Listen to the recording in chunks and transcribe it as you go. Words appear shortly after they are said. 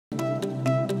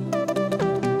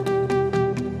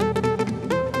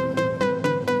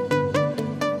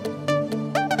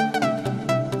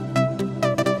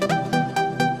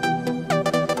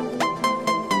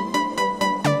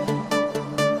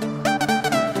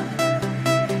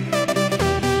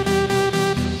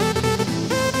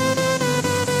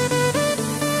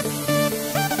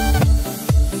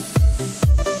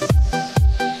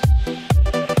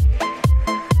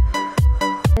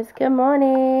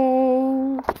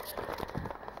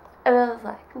And it was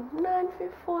like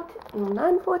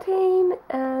 9:14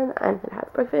 and I'm gonna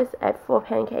have breakfast at 4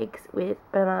 pancakes with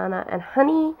banana and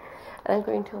honey, and I'm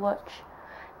going to watch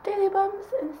Daily Bums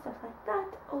and stuff like that,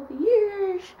 all the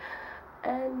years.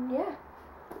 And yeah,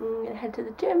 I'm gonna head to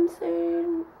the gym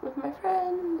soon with my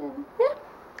friend, and yeah,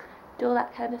 do all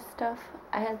that kind of stuff.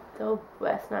 I had the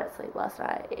worst night's sleep last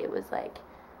night. It was like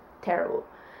terrible.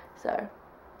 So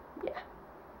yeah,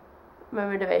 my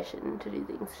motivation to do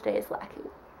things today is lacking.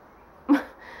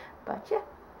 But yeah,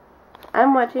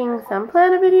 I'm watching some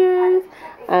planner videos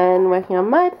and working on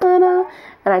my planner,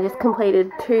 and I just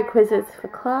completed 2 quizzes for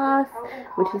class,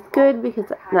 which is good because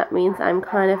that means I'm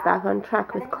kind of back on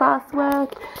track with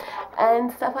classwork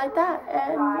and stuff like that.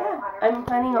 And yeah, I'm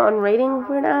planning on reading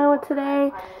for an hour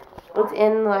today. It's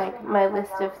in like my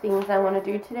list of things I want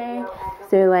to do today.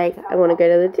 So like I want to go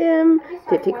to the gym,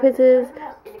 do 2 quizzes,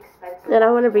 then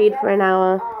I want to read for an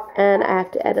hour, and I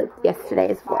have to edit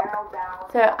yesterday's vlog.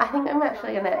 So I think I'm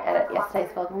actually going to edit yesterday's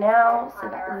vlog now, so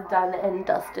that is done and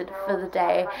dusted for the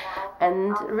day,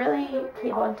 and really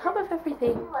keep on top of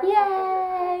everything.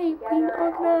 Yay! Being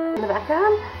organised. In the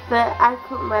background, but I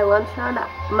put my lunch on.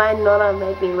 My nonna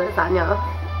made me lasagna.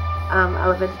 I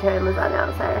love vegetarian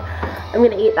lasagna, so I'm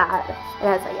going to eat that. It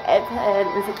has like eggplant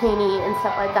and zucchini and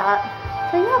stuff like that.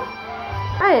 So yeah,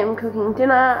 I am cooking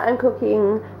dinner. I'm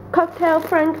cooking cocktail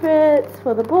frankfurts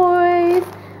for the boys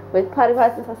with party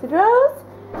pies and sausage rolls,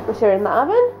 which are in the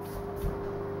oven.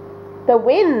 The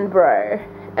win, bro.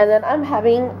 And then I'm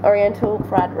having oriental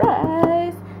fried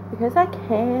rice because I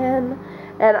can.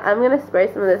 And I'm gonna spray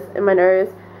some of this in my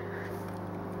nose.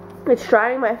 It's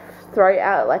drying my throat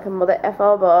out like a mother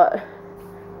effer, but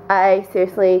I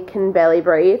seriously can barely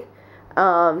breathe.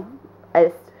 I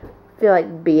just feel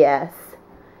like BS.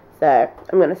 So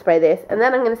I'm gonna spray this, and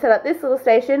then I'm gonna set up this little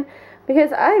station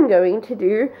because I'm going to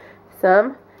do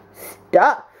some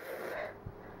stuff.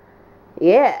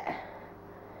 Yeah,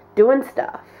 doing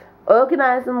stuff,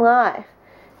 organising life.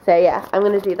 So yeah, I'm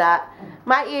gonna do that.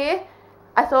 My ear,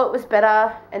 I thought it was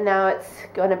better, and now it's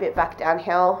going a bit back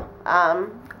downhill.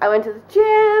 I went to the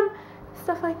gym,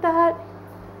 stuff like that.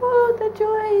 Oh, the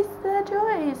joys, the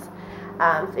joys.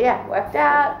 So yeah, worked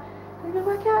out, I'm gonna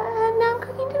work out, and now I'm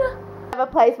cooking dinner. I have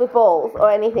a place with balls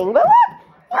or anything, but look,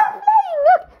 you're playing.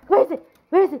 Look, where is it?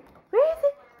 Where is it? Where is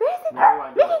it? Where is it?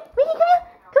 Ricky, come here.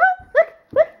 Come on.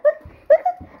 Look.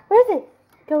 Where is it?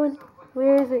 Go on.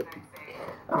 Where is it?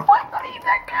 Oh my god, he's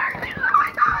that character. Oh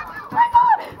my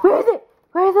god. Where is it?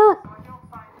 Where is it? Look.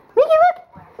 Mickey,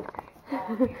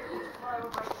 look.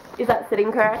 Is that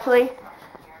sitting correctly?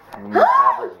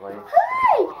 Averagely.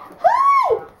 Hi.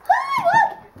 Look.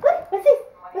 What's this?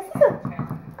 What's this one?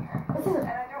 What's this one?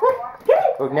 Look, get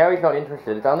it. Look, now he's not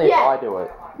interested. It's only if I do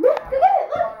it. Look, go get it.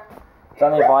 Look. It's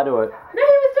only if I do it. No, he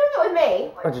was doing it with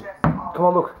me. Oh, just, come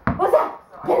on, look. What's that?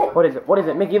 Get it. What is it? What is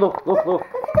it? Mickey, look. Look at the ball.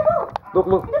 Look.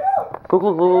 Look at the ball. Go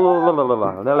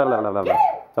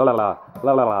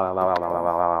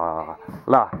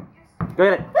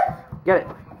get it. Get it.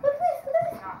 Look at this.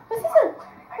 What's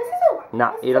this one?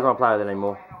 Nah, he doesn't want to play with it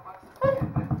anymore.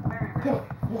 Get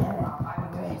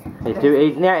it.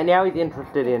 He's now he's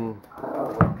interested in.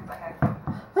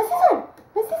 What's this one?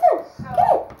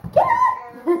 Get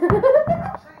it.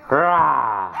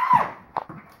 Rah!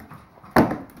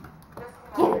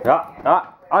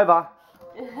 Over.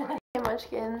 Hey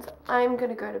munchkins, I'm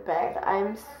gonna go to bed.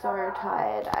 I'm so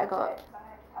tired. I got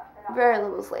very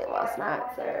little sleep last night,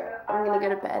 so I'm gonna go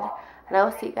to bed, and I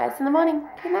will see you guys in the morning.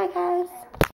 Good night, guys.